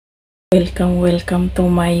Welcome to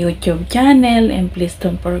my YouTube channel, and please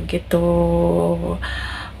don't forget to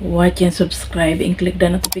watch and subscribe and click the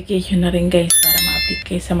notification na rin guys para ma-update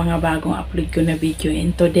kayo sa mga bagong upload ko na video.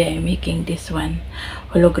 And today I'm making this one,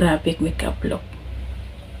 holographic makeup look.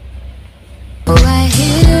 Right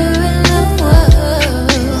here in the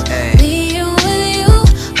world, being with you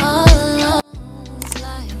all alone, it's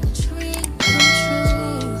like a dream come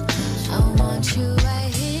true. I want you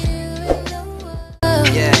right here in the world.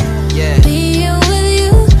 Being with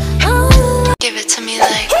you all alone. Give it to me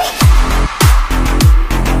like.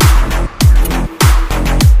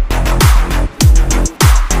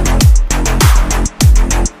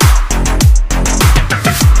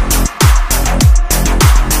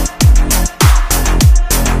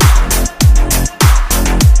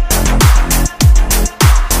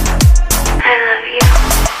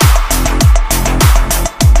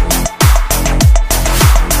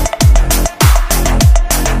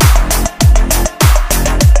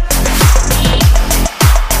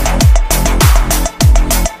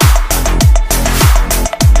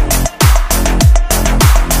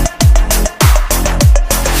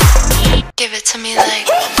 Give it to me like.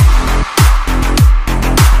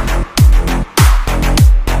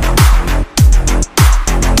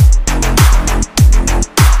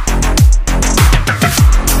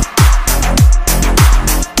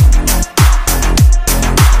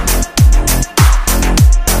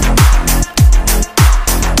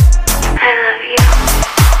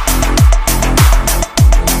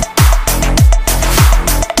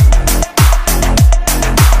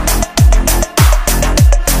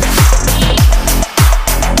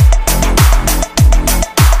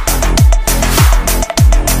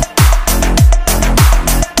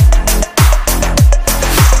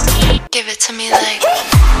 Give it to me like.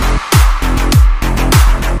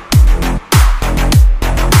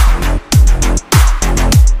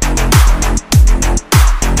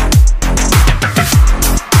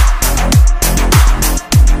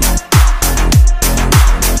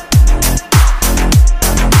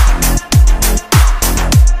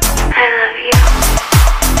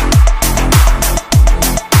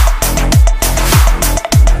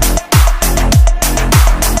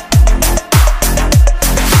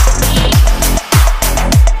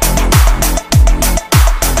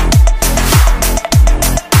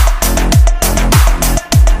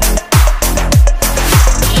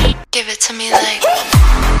 Give it to me like.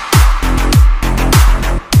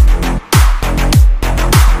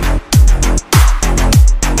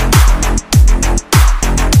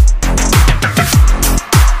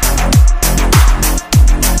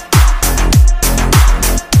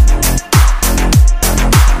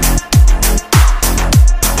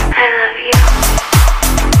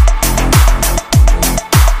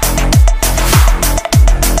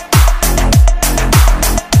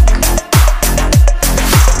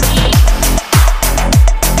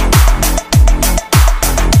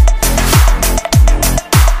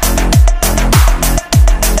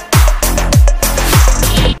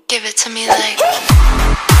 Give it to me like.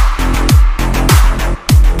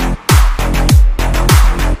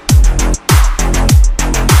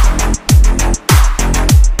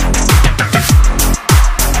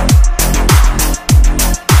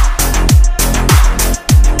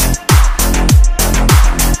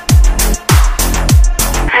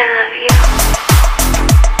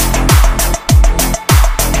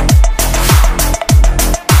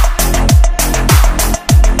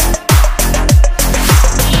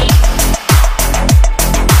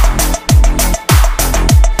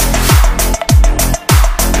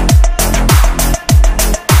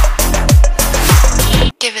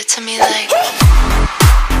 Give it to me like.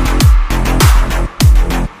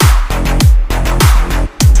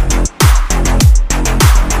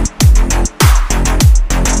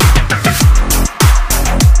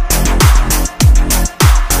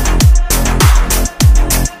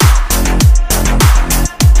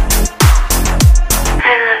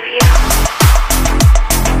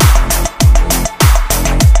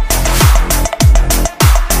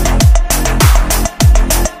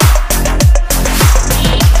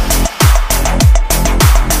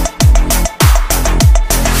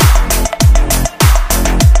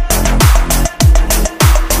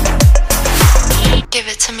 Give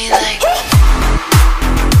it to me like.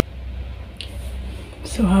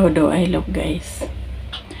 So how do I look guys?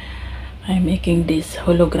 I'm making this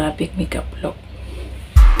holographic makeup look.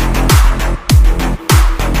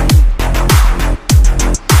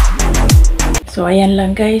 So, ayan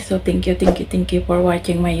lang guys. So, thank you for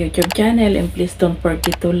watching my YouTube channel. And please don't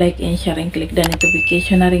forget to like and share and click the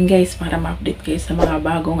notification na rin guys para ma-update kayo sa mga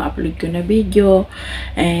bagong upload ko na video.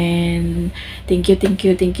 And thank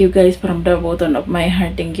you guys from the bottom of my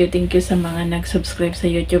heart. Thank you sa mga nag-subscribe sa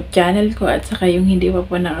YouTube channel ko. At saka yung hindi pa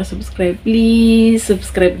po nakasubscribe, please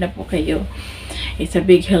subscribe na po kayo. It's a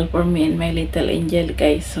big help for me and my little angel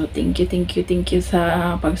guys. So thank you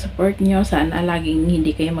sa pag-support nyo. Sana laging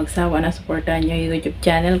hindi kayo magsawa na supportahan nyo yung YouTube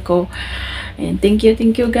channel ko. And thank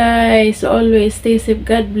you guys. Always stay safe.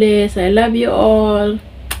 God bless. I love you all.